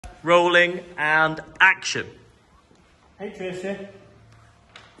rolling, and action. Hey Tracy,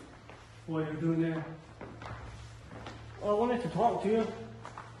 what are you doing there? Well, I wanted to talk to you,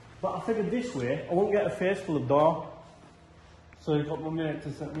 but I figured this way I won't get a face full of dough. So I got my mate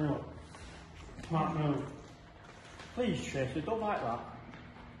to set me up. Smart move. Please Tracy, don't like that.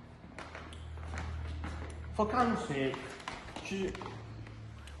 For Cam's sake,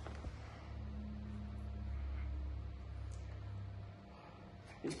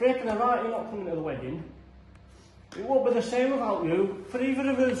 it's breaking her heart you're not coming to the wedding. It won't be the same without you, for either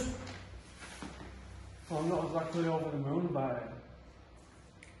of us. Well, I'm not exactly over the moon about it.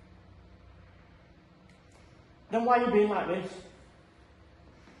 Then why are you being like this?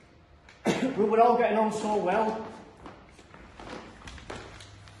 We were all getting on so well.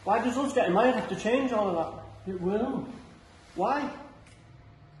 Why does us getting married have to change all of that? It will. Why?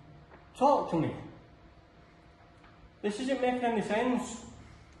 Talk to me. This isn't making any sense.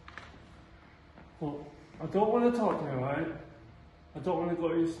 Well, I don't want to talk to you, right? I don't want to go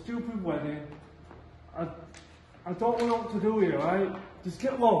to your stupid wedding. I don't know what to do here, right? Just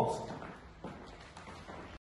get lost.